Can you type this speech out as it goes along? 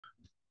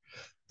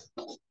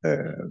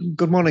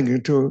Good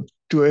morning to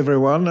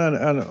everyone,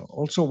 and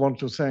also want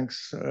to thank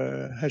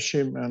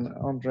Hashim and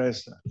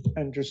Andres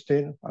and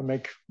Justine. I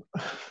make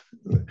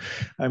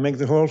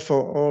the whole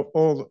for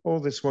all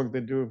this work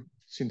they do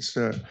since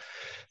 1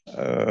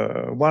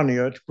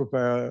 year to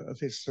prepare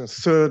this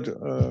third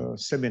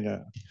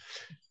seminar.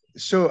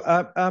 So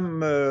I'm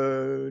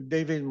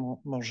David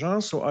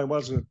Mangin. So I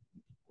was a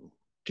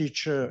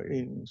teacher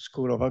in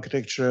School of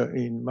Architecture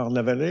in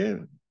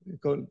Marne-la-Vallée,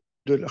 École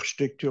de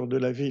l'Architecture de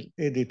la Ville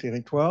et des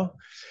Territoires,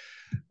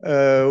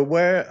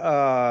 where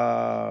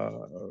I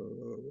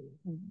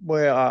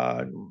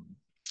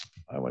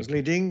was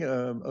leading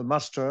a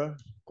master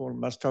called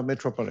Master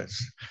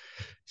Metropolis.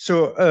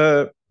 So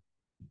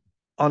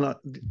on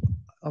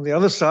the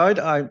other side,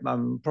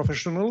 I'm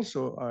professional,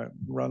 so I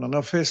run an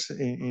office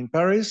in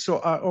Paris. So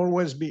I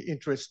always be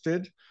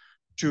interested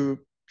to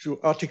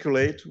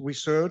articulate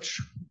research,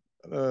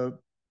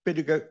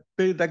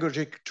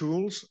 pedagogic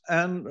tools,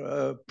 and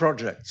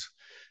projects.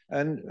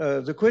 And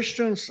the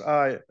questions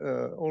I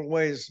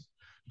always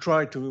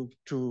try to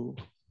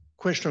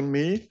question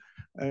me,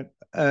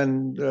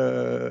 and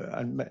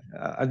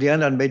at the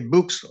end I made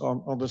books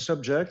on the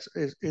subject,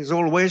 is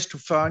always to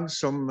find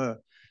some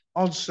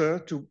answer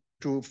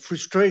to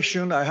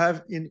frustration I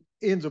have in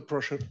the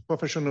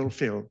professional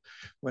field.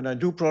 When I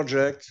do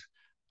projects,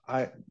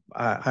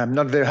 I'm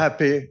not very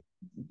happy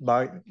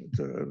by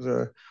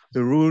the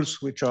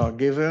rules which are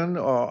given,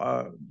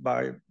 or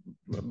by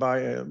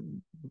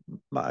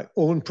my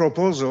own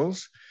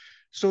proposals.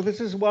 So this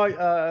is why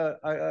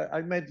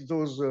I made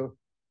those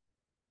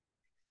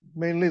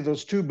mainly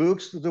those two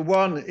books. The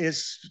one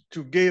is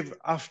to give,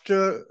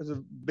 after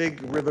the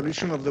big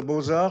revolution of the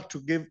Beaux-Arts, to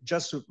give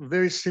just a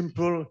very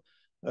simple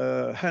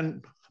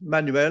handbook.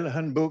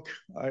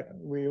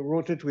 We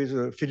wrote it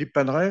with Philippe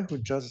Paneret, who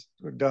just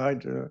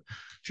died a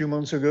few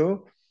months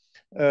ago.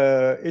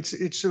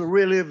 It's a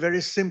really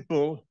very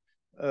simple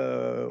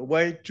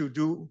way to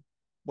do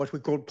what we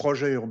call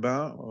projet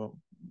urbain.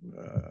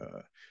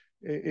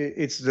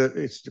 It's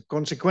the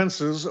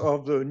consequences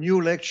of the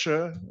new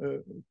lecture,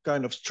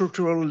 kind of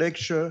structural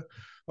lecture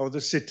of the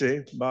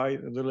city, by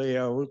the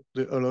layout,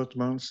 the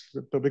allotments,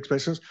 the public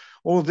spaces,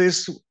 all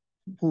this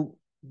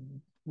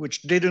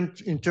which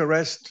didn't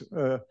interest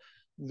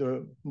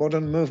the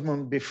modern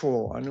movement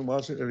before, and it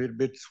was a little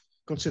bit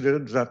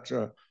considered that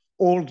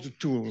old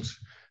tools.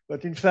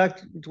 But in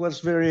fact, it was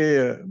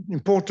very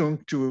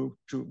important to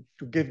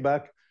give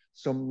back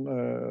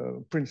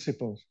some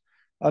principles.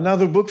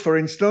 Another book, for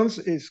instance,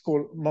 is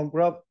called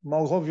Mangrove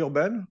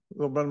Urban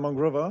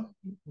Mangrove.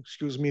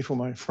 Excuse me for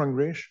my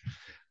Franglish.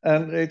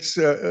 And it's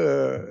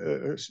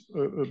a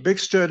big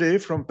study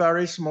from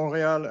Paris,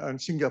 Montreal, and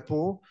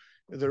Singapore,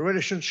 the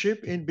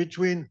relationship in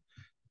between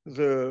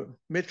the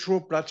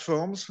metro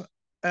platforms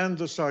and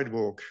the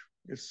sidewalk.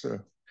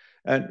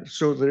 And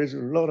so there is a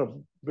lot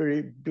of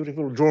very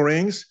beautiful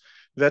drawings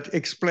that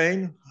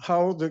explain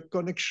how the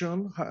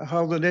connection,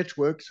 how the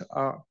networks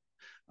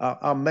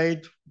are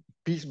made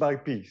piece by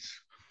piece.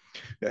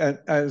 And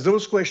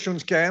those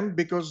questions came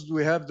because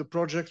we have the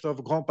project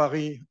of Grand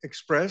Paris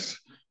Express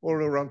all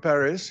around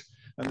Paris.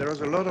 And there was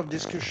a lot of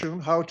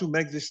discussion how to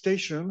make the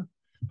station,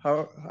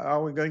 how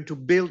are we going to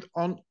build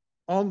on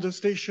the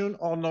station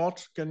or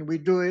not? Can we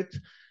do it?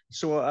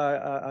 So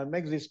I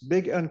make these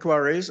big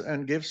inquiries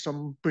and give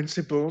some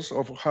principles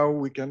of how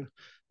we can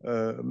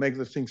make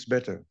the things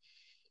better.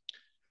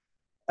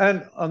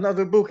 And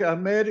another book I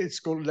made, it's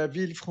called La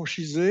Ville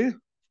franchisée,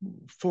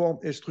 Forme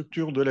et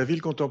structure de la ville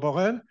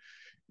contemporaine.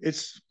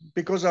 It's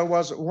because I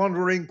was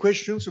wondering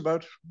questions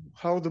about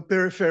how the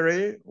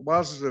periphery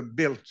was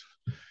built.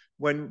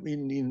 When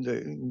in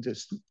the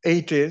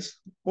 80s,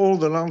 all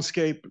the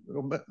landscape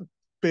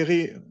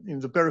in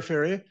the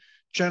periphery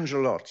changed a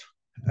lot.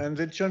 And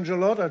they change a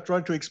lot. I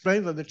try to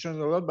explain that they change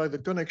a lot by the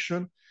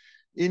connection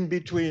in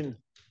between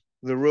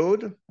the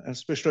road,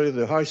 especially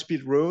the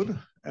high-speed road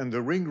and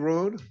the ring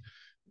road,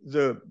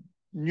 the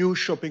new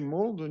shopping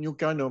mall, the new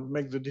kind of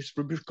make the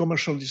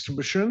commercial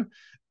distribution,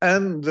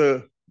 and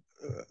the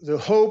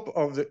hope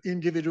of the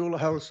individual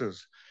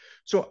houses.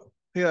 So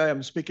here I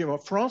am speaking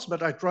of France,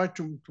 but I try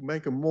to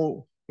make a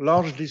more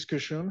large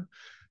discussion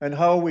and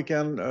how we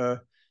can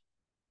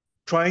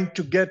trying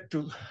to get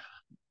to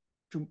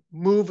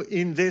move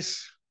in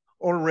this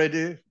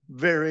already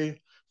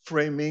very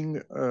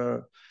framing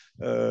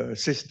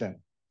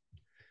system.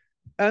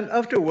 And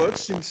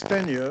afterwards, since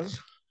 10 years,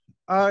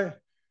 I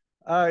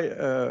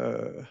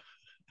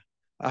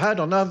had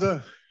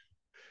another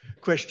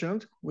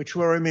question which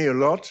worried me a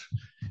lot,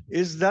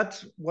 is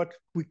that what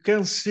we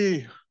can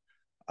see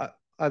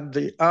at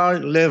the eye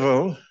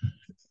level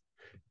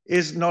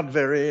is not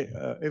very,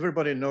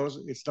 everybody knows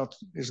it's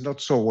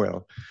not so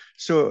well.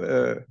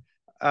 So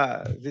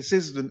this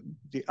is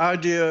the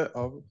idea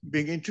of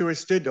being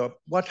interested of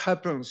what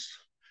happens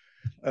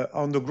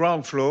on the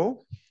ground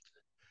floor.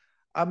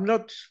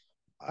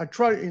 I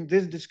try in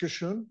this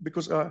discussion,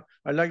 because I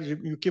like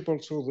you keep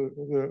also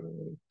the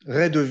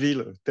Rez de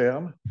Ville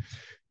term,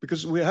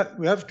 because we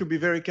have to be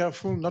very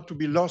careful not to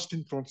be lost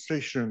in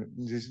translation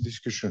in this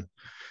discussion,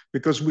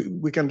 because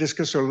we can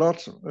discuss a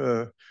lot.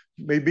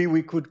 Maybe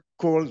we could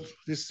call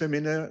this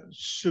seminar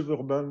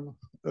suburban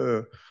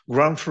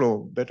ground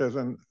floor better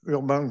than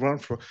urban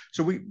ground floor.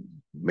 So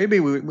maybe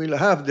we'll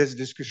have this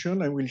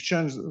discussion and we'll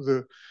change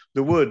the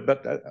word,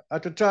 but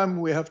at a time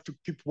we have to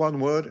keep one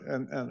word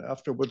and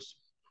afterwards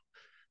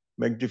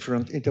make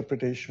different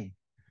interpretation.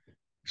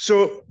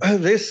 So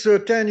this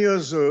 10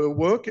 years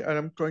work, and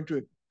I'm trying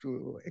to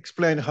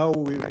explain how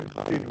we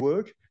did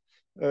work,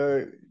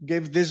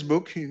 gave this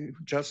book. He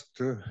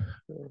just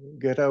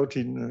get out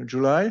in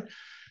July,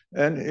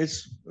 and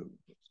it's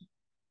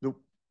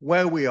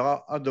where we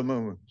are at the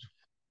moment.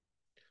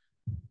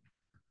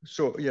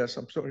 So yes,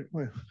 I'm sorry.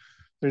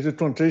 There's a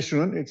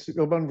translation. It's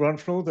urban ground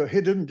floor, the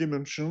hidden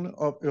dimension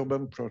of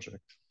urban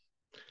project.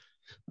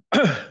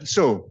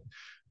 So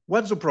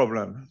what's the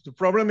problem? The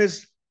problem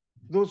is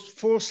those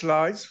 4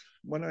 slides,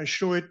 when I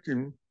show it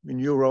in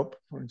Europe,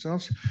 for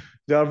instance,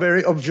 they are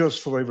very obvious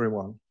for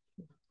everyone.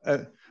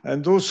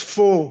 And those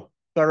 4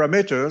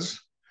 parameters,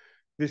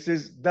 this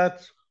is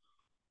that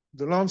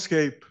the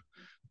landscape,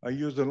 I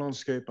use the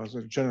landscape as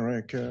a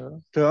generic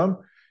term,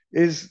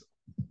 is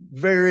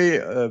very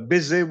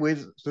busy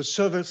with the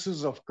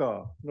services of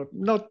car,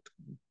 not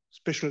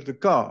especially the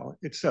car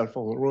itself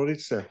or the road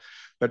itself,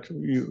 but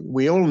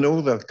we all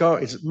know that car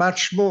is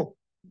much more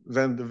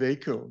than the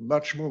vehicle,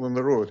 much more than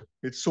the road.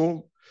 It's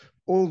all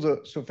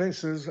the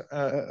surfaces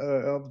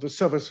of the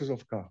services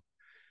of car.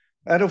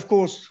 And of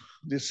course,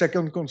 the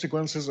second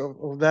consequences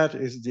of that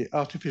is the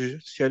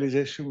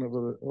artificialization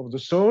of the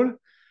soil.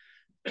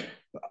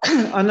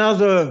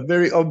 Another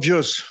very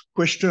obvious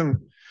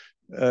question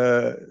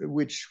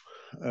which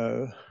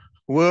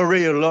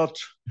worry a lot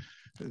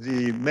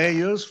the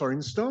mayors, for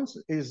instance,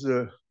 is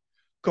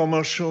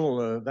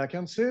commercial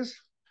vacancies.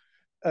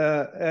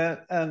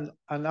 And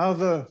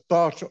another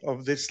part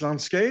of this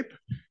landscape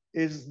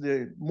is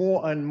the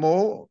more and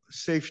more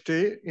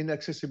safety,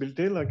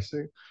 inaccessibility,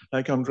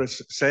 like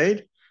Andres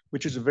said,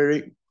 which is a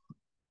very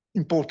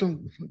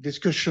important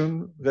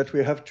discussion that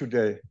we have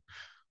today.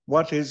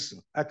 What is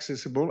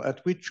accessible,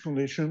 at which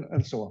condition,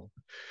 and so on.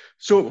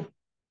 So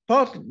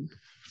apart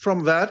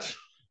from that,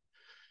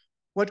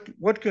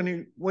 what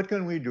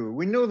can we do?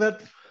 We know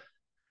that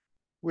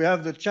we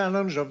have the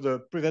challenge of the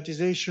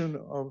privatization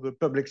of the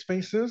public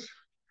spaces.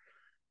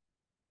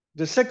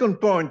 The second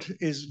point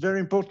is very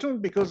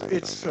important because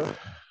it's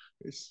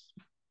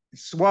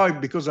why,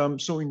 because I'm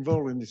so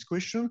involved in this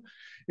question,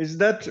 is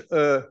that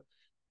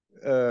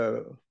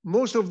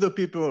most of the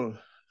people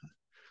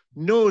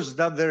knows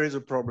that there is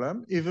a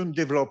problem, even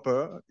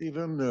developer,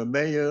 even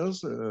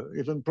mayors,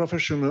 even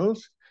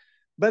professionals,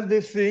 but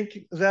they think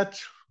that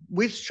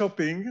with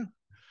shopping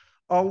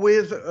or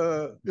with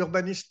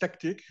urbanist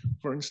tactic,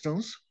 for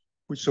instance,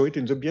 we saw it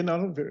in the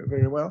Biennale very,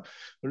 very well,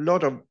 a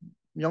lot of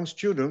young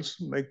students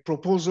make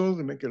proposals,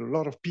 they make a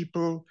lot of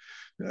people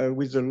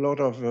with a lot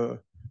of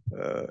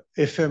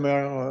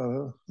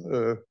ephemeral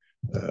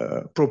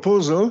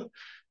proposal.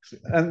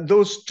 And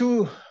those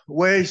 2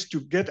 ways to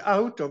get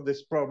out of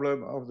this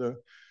problem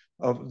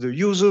of the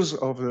users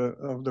of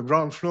the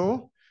ground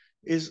floor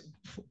is,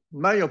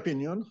 in my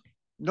opinion,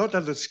 not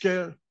at the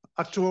scale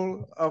at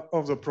all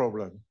of the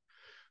problem.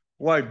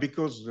 Why?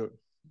 Because the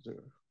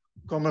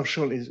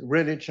commercial is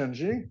really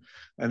changing,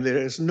 and there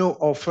is no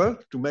offer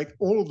to make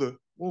all the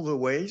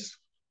ways,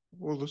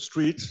 all the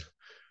streets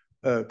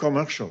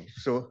commercial.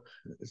 So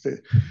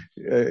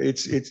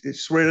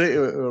it's really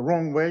a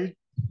wrong way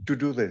to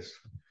do this.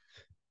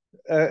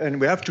 And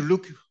we have to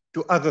look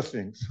to other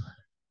things.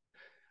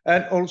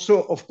 And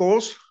also, of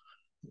course,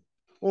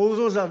 all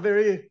those are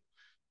very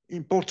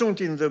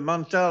important in the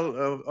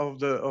mental of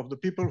the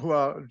people who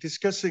are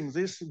discussing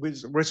this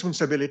with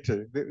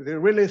responsibility. They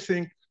really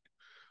think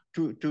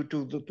to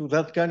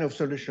that kind of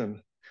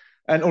solution.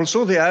 And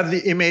also they have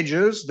the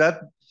images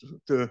that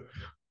the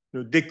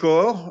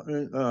decor,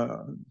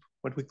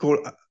 what we call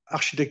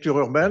architecture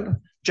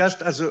urbaine,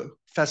 just as a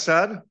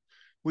facade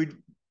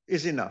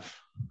is enough.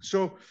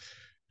 So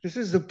this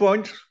is the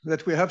point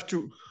that we have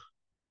to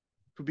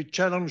be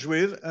challenged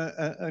with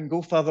and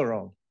go further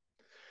on.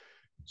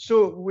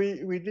 So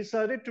we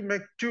decided to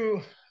make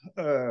two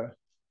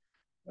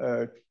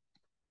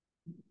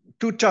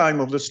time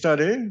of the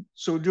study.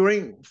 So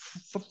during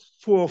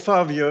 4 or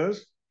 5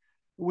 years,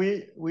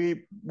 we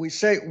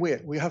say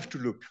we have to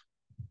look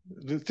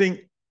the thing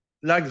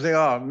like they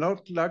are,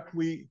 not like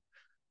we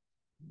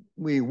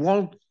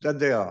want that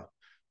they are.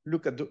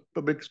 Look at the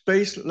public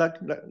space like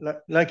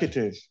it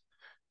is.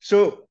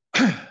 So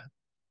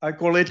I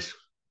call it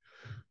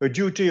a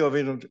duty of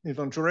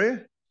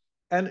inventory,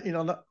 and in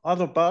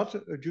another part,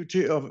 a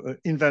duty of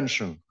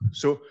invention.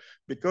 So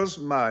because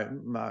my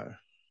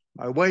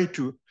way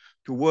to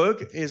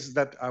work is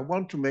that I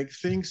want to make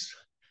things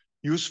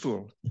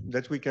useful,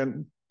 that we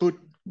can put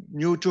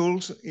new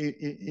tools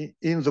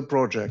in the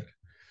project.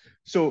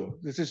 So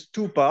this is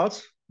 2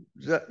 parts.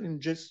 That in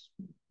just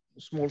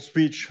a small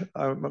speech,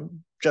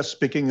 I'm just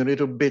speaking a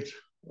little bit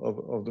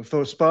of the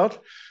first part.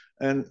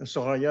 And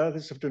Soraya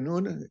this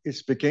afternoon is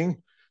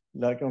speaking,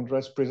 like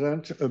Andres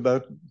present,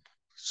 about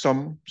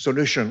some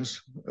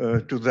solutions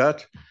to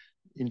that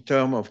in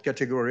terms of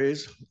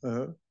categories,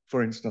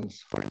 for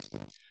instance.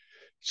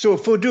 So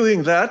for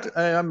doing that,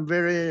 I am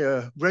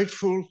very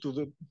grateful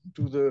to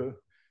the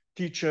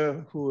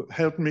teacher who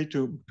helped me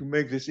to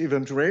make this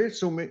inventory.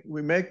 So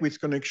we make with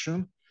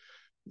connection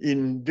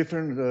in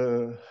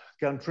different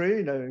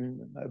countries,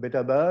 in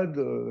Abbottabad,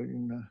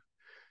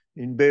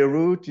 in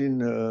Beirut,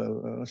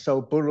 in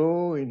Sao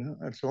Paulo,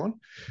 and so on.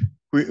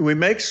 We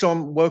make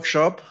some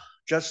workshop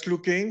just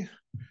looking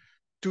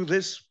to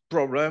this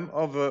problem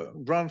of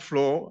ground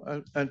floor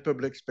and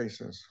public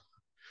spaces.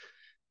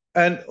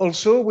 And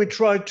also we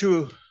try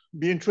to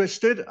be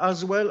interested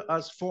as well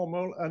as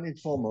formal and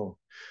informal,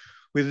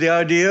 with the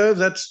idea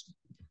that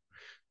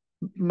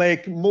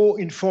make more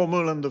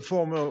informal and the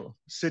formal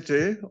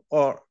city,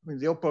 or in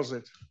the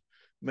opposite,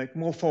 make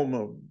more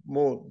formal,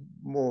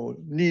 more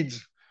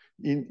needs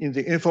in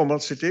the informal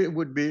city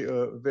would be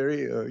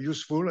very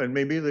useful, and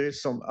maybe there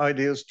is some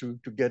ideas to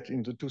get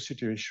in the two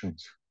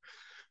situations.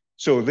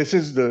 So this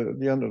is the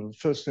end of the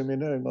first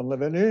seminar in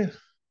Manlaveni,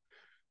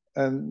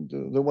 and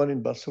the one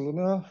in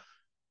Barcelona.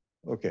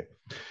 Okay.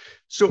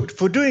 So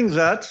for doing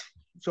that,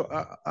 so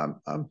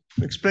I'm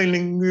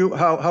explaining you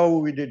how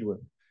we did it.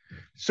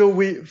 So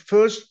we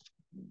first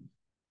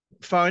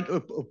find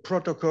a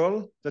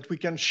protocol that we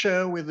can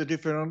share with the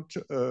different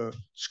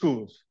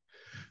schools.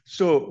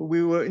 So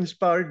we were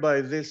inspired by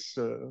this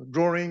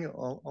drawing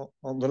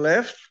on the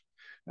left,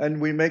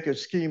 and we make a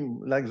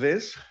scheme like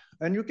this.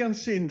 And you can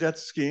see in that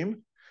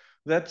scheme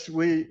that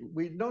we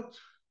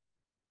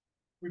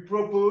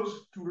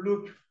propose to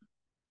look,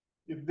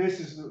 if this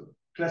is the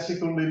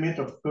classical limit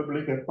of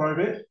public and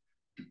private,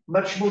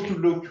 much more to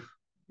look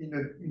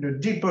in a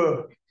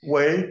deeper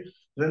way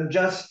than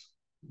just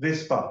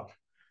this part.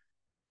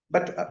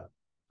 But at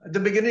the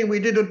beginning, we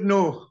didn't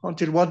know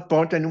until what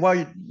point and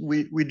why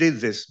we did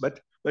this. But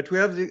we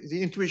have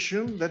the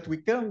intuition that we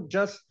can't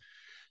just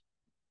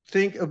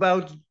think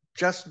about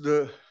just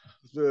the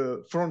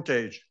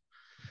frontage.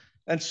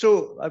 And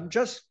so I'm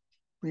just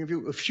give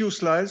you a few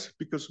slides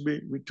because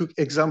we took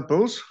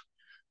examples.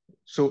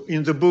 So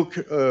in the book,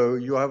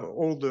 you have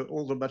all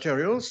the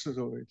materials,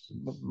 so it's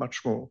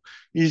much more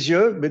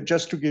easier, but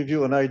just to give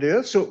you an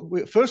idea. So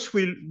first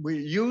we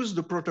use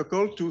the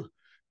protocol to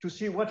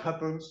see what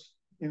happens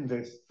in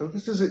this. So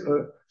this is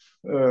a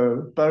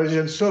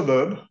Parisian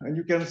suburb, and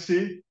you can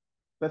see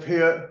that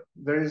here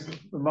there is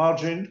a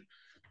margin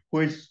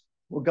with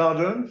a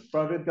garden,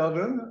 private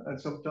garden, and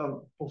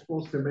sometimes, of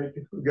course, they make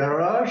a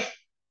garage,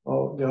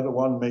 or the other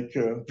one make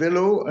a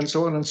velo, and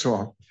so on and so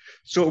on.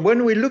 So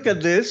when we look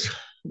at this,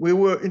 we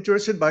were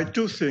interested by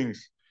two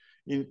things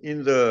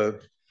in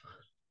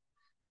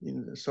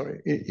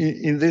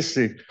this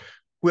thing.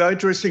 We are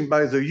interested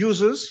by the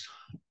users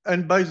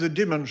and by the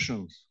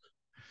dimensions,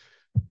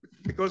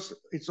 because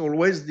it's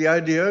always the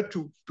idea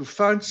to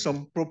find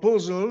some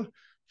proposal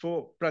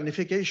for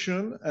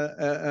planification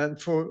and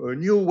for a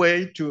new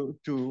way to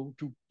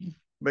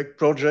make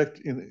project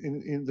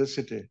in the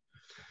city.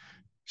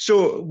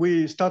 So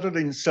we started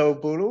in Sao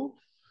Paulo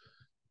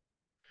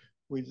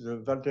with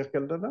Walter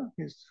Caldana.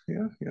 He's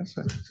here, yes,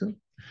 I think so.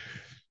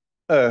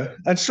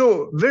 And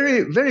so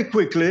very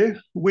quickly,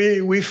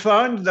 we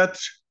found that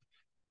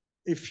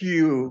if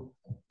you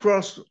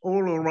cross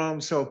all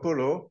around Sao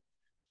Paulo,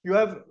 you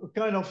have a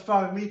kind of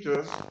 5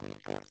 meters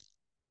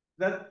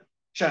that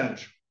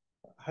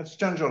has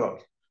changed a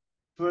lot.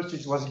 First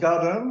it was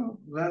garden,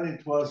 then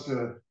it was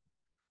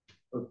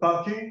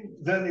parking,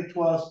 then it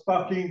was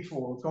parking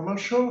for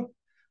commercial.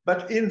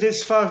 But in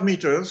these 5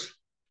 meters,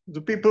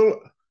 the people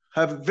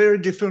have very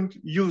different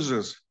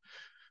users.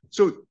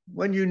 So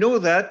when you know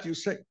that, you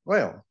say,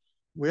 well,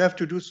 we have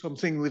to do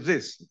something with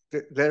this.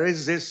 There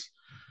is this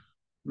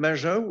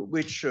measure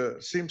which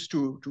seems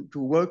to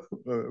work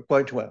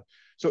quite well.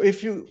 So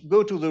if you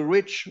go to the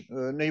rich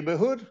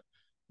neighborhood,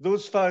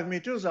 those 5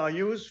 meters are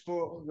used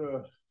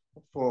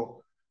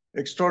for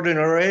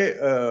extraordinary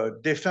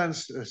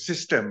defense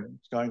system,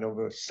 kind of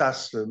a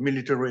SAS,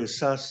 military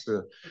SAS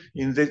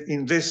in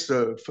this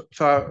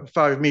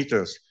 5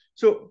 meters.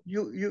 So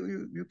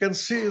you can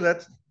see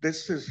that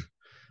this is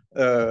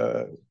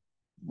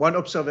one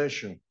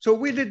observation. So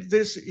we did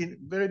this in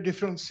very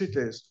different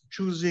cities,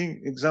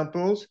 choosing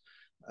examples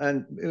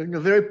and in a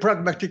very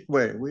pragmatic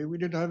way. We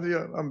didn't have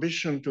the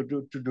ambition to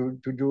do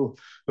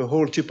the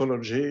whole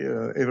typology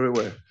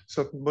everywhere,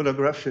 certain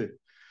monography.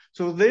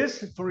 So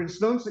this, for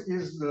instance,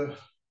 is the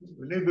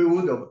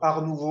neighborhood of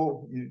Art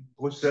Nouveau in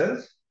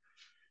Brussels,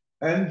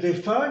 and they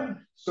find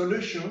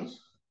solutions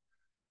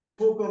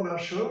for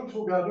commercial,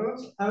 for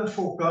gardens, and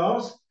for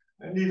cars,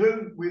 and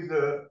even with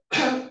the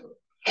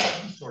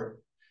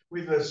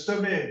with the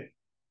semi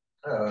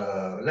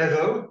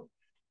level,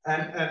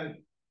 and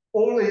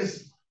all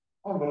is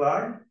on the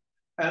line,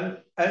 and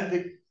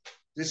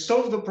they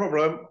solve the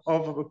problem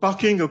of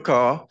parking a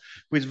car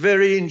with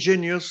very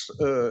ingenious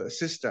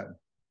system.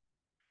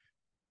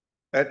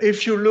 And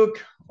if you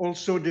look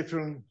also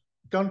different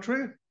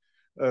country,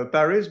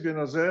 Paris,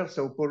 Buenos Aires,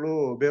 Sao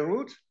Paulo,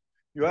 Beirut,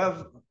 you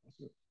have,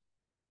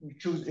 we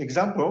choose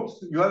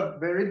examples, you have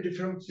very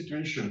different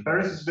situations.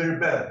 Paris is very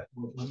bad.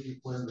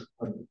 When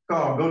a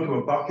car go to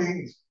a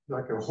parking, it's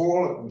like a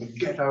hole, and they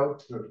get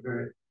out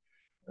very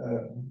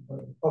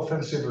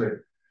offensively.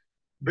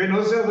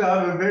 Buenos Aires, they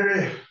have a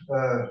very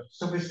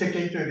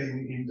sophisticated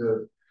in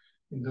the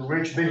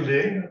rich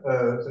building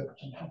that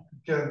you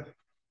can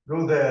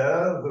go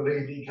there, the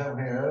lady come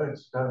here,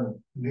 it's kind of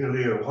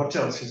nearly a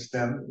hotel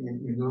system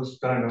in those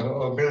kind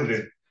of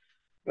building.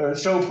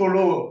 Sao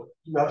Paulo,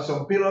 you have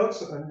some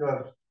pillars and you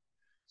have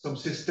some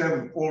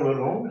system all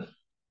along.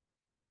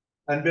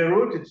 And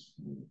Beirut, it's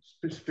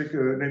specific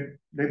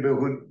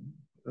neighborhood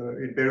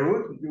in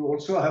Beirut. You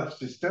also have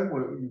system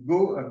where you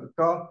go and the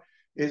car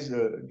is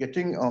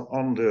getting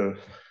on the,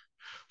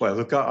 well,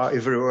 the car are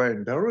everywhere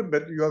in Beirut,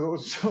 but you have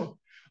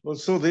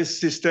also this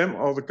system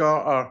of the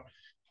car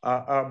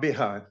are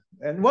behind.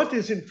 And what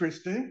is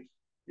interesting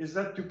is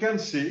that you can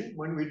see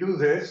when we do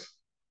this,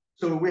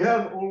 so we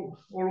have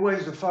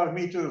always the 5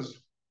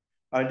 meters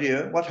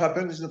idea, what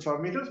happens in the 5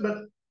 meters,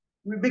 but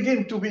we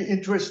begin to be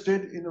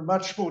interested in a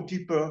much more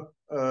deeper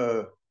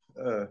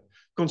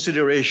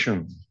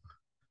consideration.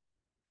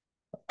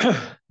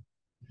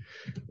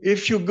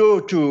 If you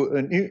go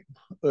to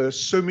a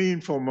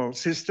semi-informal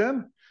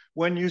system,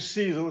 when you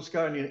see those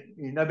kind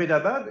in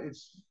Ahmedabad,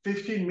 it's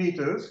 15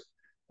 meters.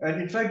 And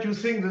in fact, you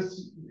think that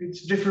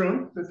it's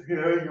different, that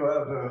here you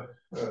have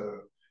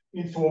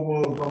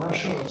informal,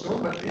 commercial, and so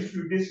on. But if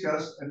you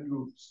discuss and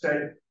you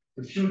stay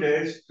a few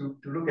days to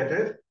look at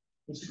it,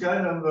 it's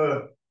kind of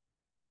a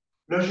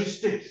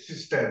logistic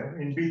system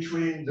in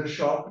between the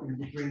shop, in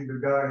between the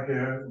guy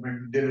here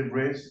with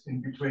deliveries,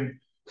 in between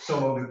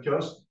some of the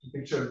kiosks. The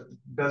picture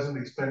doesn't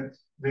explain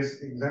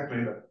this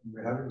exactly, but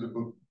we have in the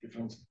book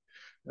different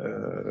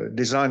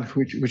design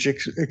which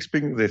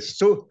explain this.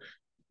 So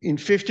in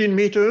 15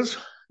 meters,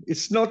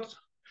 it's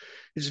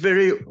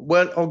very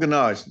well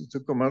organized. It's a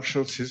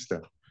commercial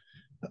system.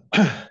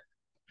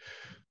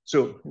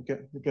 So you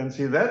can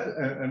see that,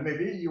 and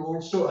maybe you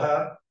also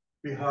have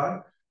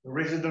behind a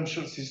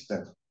residential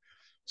system.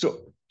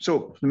 So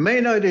the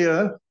main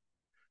idea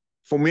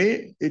for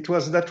me, it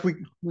was that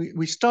we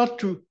start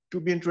to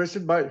be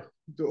interested by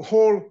the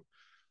whole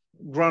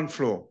ground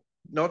floor,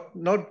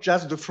 not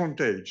just the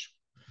frontage.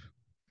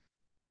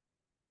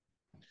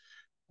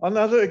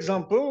 Another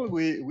example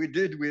we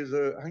did with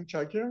Hank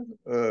Chaker,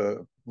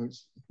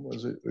 was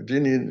a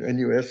dean in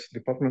NUS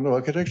Department of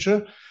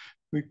Architecture.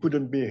 We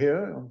couldn't be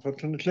here,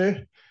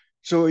 unfortunately.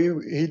 So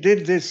he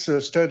did this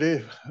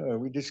study.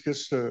 We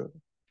discussed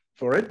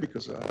for it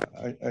because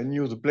I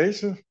knew the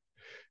place.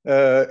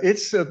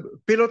 It's a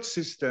pilot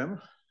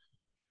system.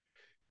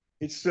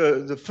 It's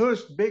the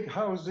first big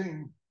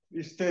housing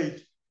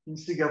estate in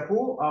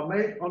Singapore are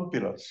made on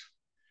pilots.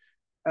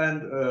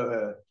 And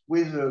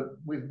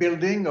with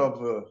building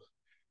of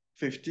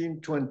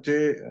 15,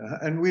 20,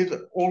 and with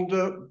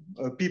older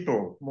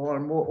people, more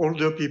and more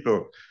older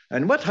people.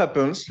 And what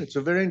happens, it's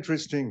a very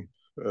interesting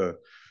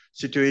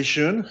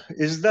situation,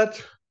 is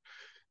that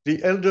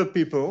the elder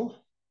people,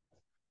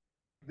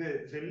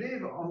 they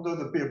live under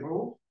the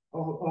people,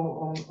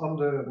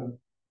 under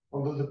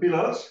the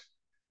pillars,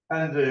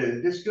 and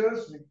they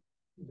discuss,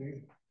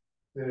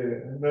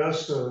 they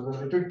nurse the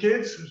little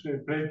kids, they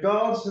play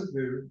cards,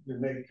 they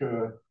make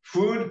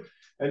food,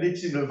 and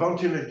it's in a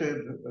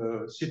ventilated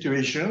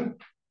situation.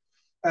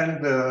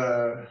 And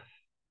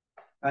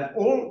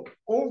all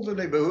the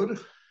neighborhood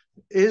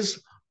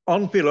is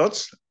on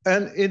pilots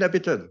and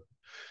inhabited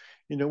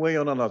in a way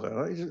or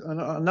another. It's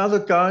another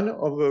kind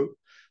of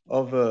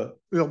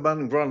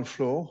urban ground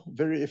floor,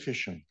 very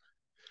efficient.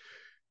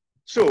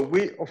 So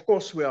of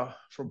course, we are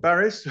from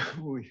Paris.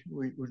 we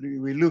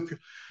look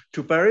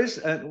to Paris,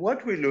 and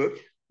what we look,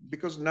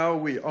 because now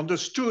we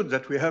understood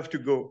that we have to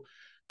go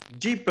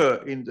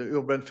deeper in the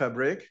urban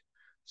fabric.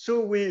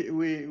 So we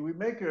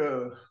make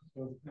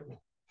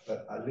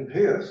I live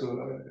here, so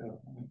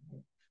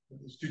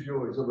the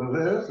studio is over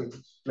there. So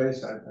this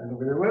place I know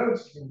very well.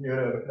 It's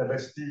near La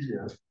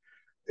Bastille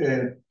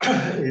et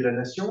La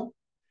Nation.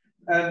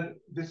 And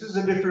this is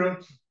a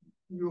different,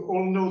 you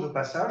all know the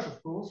passage,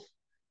 of course,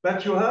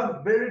 but you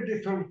have very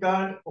different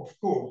kind of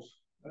courts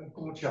and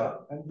courtyard,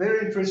 and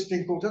very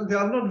interesting courtyard. They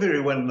are not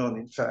very well known,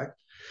 in fact.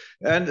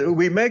 And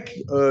we make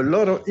a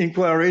lot of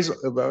inquiries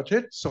about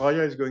it.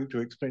 Soraya is going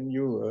to explain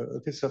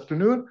you this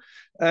afternoon.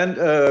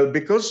 And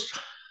because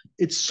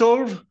it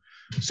solves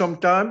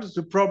sometimes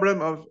the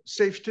problem of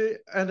safety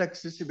and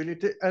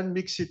accessibility and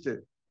mixity.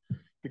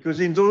 Because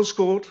in those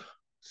courts,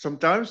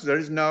 sometimes there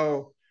is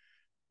now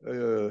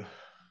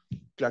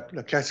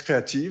la classe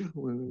créative,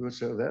 we'll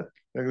say that,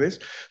 like this.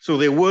 So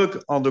they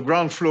work on the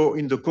ground floor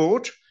in the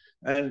court,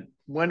 and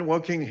when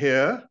working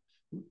here,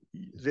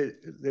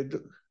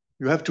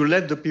 you have to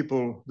let the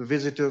people, the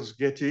visitors,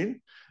 get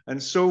in.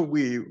 And so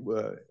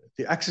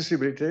the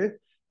accessibility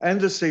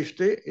and the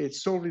safety,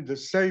 it's solely the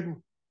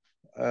same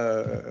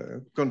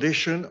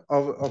condition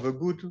of a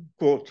good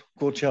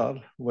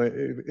courtyard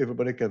where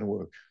everybody can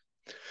work.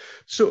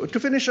 So to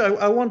finish,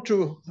 I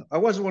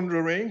was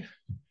wondering,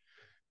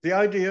 the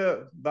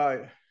idea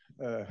by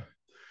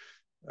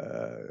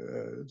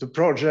the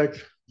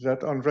project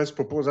that Andres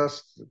proposed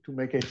us to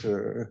make it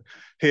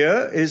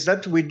here is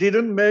that we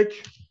didn't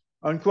make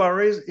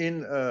inquiries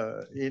in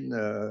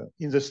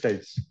the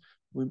States.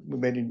 We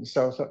made in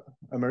South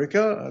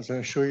America, as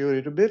I show you a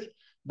little bit.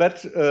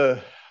 But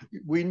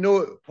we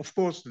know, of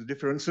course, the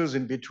differences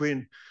in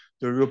between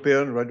the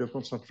European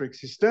radioconcentric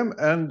system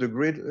and the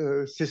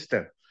grid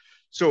system.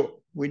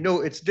 So we know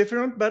it's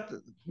different, but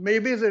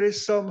maybe there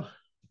is some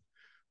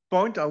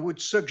point I would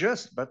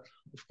suggest, but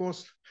of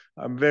course,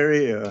 I'm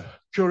very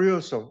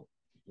curious of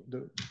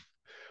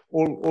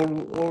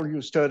all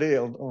you study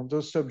on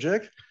those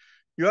subjects.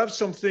 You have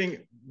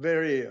something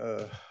very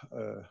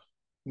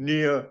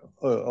near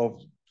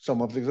of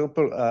some of the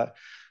example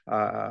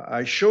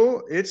I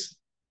show. It's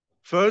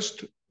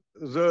first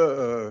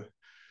the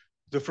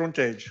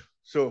frontage.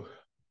 So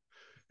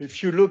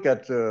if you look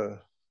at,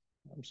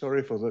 I'm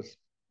sorry for this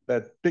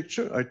bad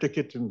picture. I take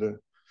it in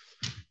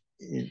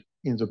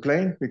the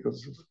plane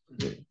because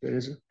there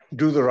is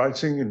do the right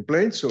thing in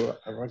plane. So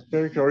I was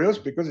very curious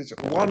because it's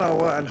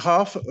 1.5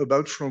 hours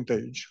about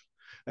frontage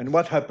and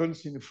what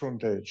happens in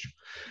frontage.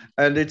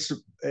 And it's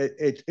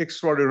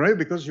extraordinary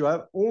because you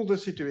have all the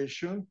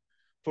situation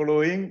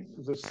following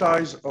the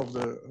size of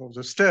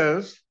the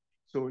stairs.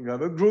 So you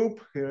have a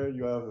group here,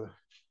 you have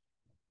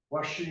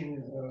washing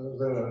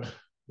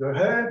the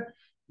hair,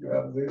 you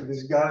have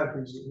this guy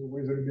who's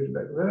with a bit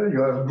back there,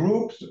 you have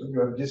groups, you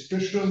have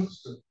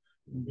discussions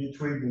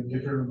between the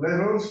different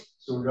levels.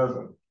 So you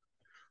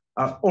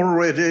have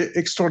already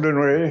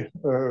extraordinary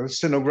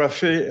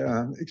scenography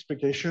and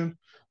explication.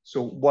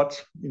 So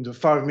what in the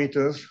 5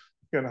 meters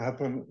can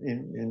happen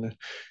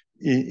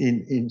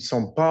in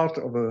some part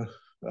of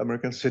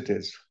American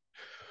cities.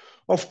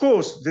 Of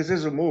course, this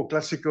is a more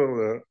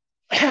classical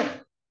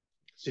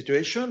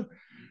situation.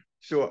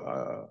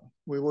 So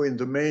we were in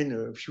the main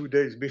a few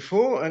days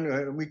before,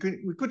 and we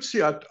could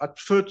see at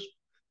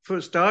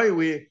first eye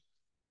we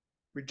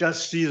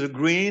just see the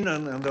green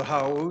and the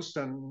house,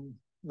 and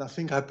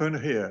nothing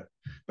happened here.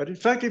 But in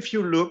fact, if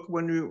you look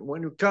when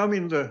you come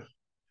in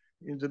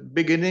the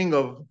beginning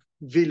of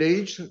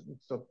village,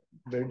 it's not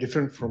very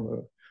different from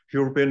a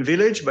European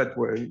village, but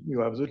where you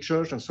have the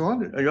church and so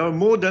on, you have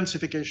more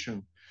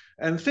densification.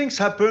 And things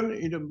happen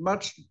in a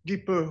much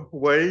deeper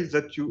way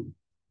that you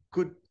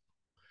could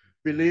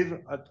believe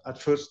at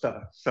first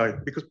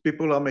sight, because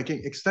people are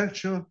making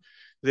extension,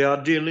 they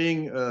are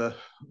dealing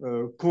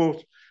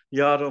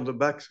courtyard on the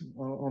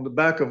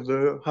back of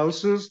the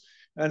houses,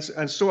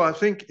 and so I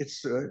think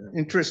it's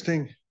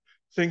interesting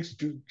things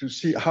to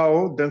see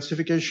how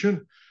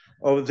densification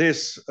of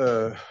this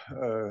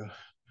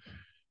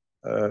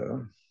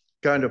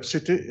kind of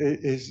city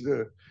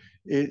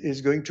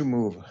is going to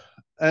move.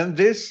 And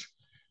this,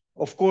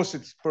 of course,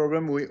 it's a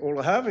problem we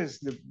all have is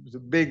the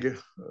big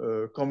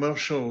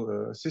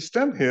commercial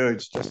system. Here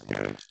it's just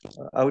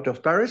out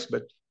of Paris,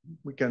 but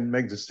we can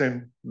make the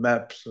same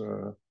maps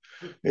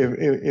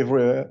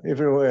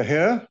everywhere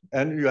here.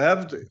 And you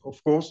have,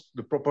 of course,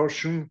 the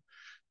proportion,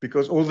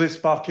 because all this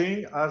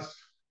parking are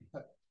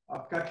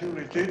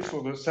calculated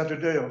for the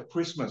Saturday of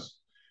Christmas.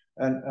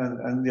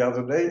 And the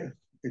other day,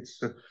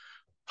 it's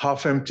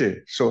half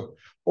empty. So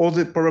all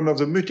the problem of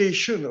the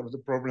mutation of the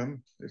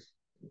problem is,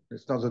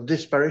 it's not the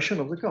disparition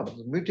of the car,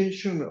 the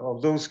mutation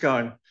of those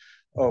kind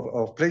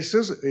of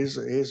places is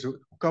a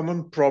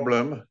common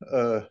problem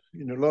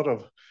in a lot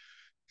of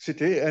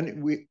city.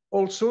 And we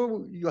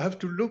also, you have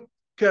to look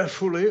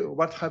carefully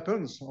what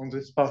happens on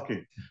this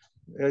parking.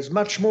 There's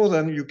much more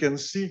than you can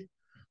see.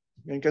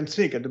 You can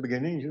think at the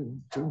beginning,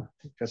 you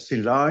can see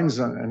lines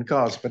and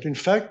cars. But in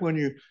fact, when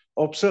you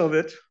observe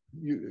it,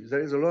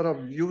 there is a lot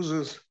of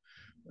uses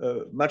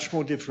much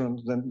more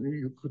different than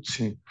you could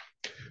see.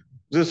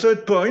 The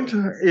third point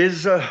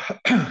is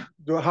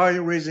the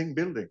high-raising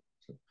building.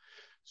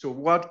 So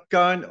what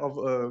kind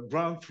of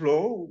ground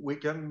floor we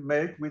can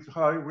make with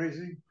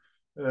high-raising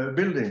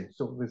building?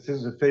 So this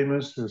is the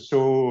famous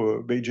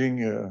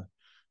Beijing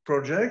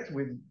project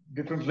with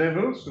different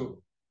levels.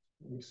 So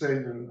we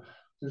say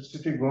the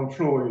city ground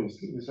floor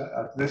is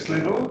at this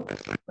level,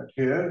 but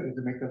here is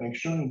the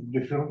connection in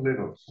different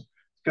levels. It's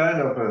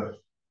kind of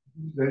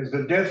there's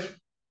the depth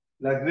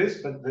like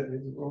this, but there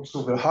is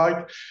also the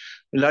height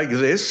like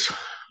this.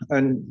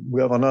 And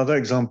we have another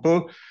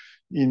example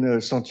in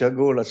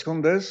Santiago Las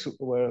Condes,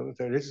 where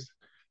there is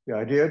the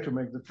idea to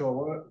make the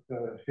tower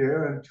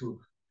here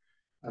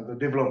and the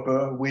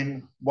developer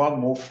win one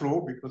more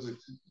floor because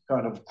it's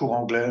kind of cour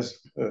anglaise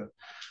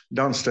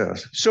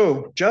downstairs.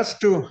 So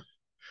just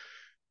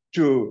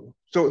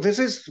so this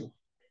is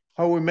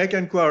how we make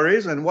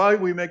inquiries and why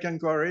we make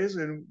inquiries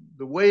and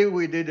the way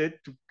we did it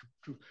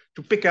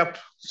to pick up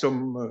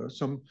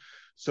some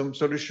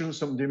solutions,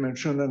 some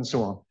dimension, and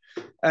so on.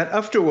 And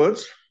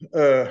afterwards,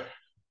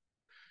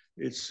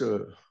 it's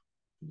the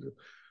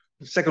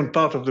second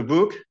part of the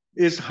book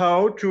is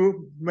how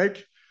to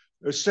make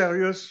a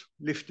serious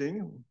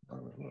lifting.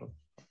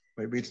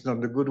 Maybe it's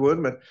not the good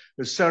word, but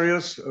a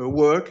serious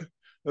work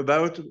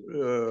about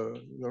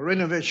the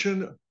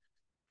renovation,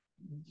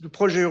 the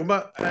projet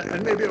urbain,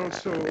 and maybe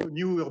also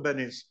new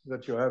urbanism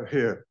that you have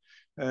here.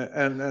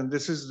 And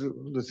this is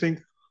the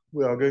thing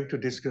we are going to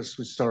discuss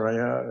with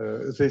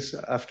Soraya this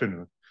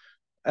afternoon,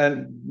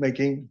 and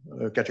making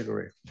a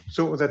category.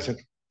 So that's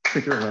it.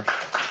 Thank you very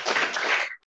much.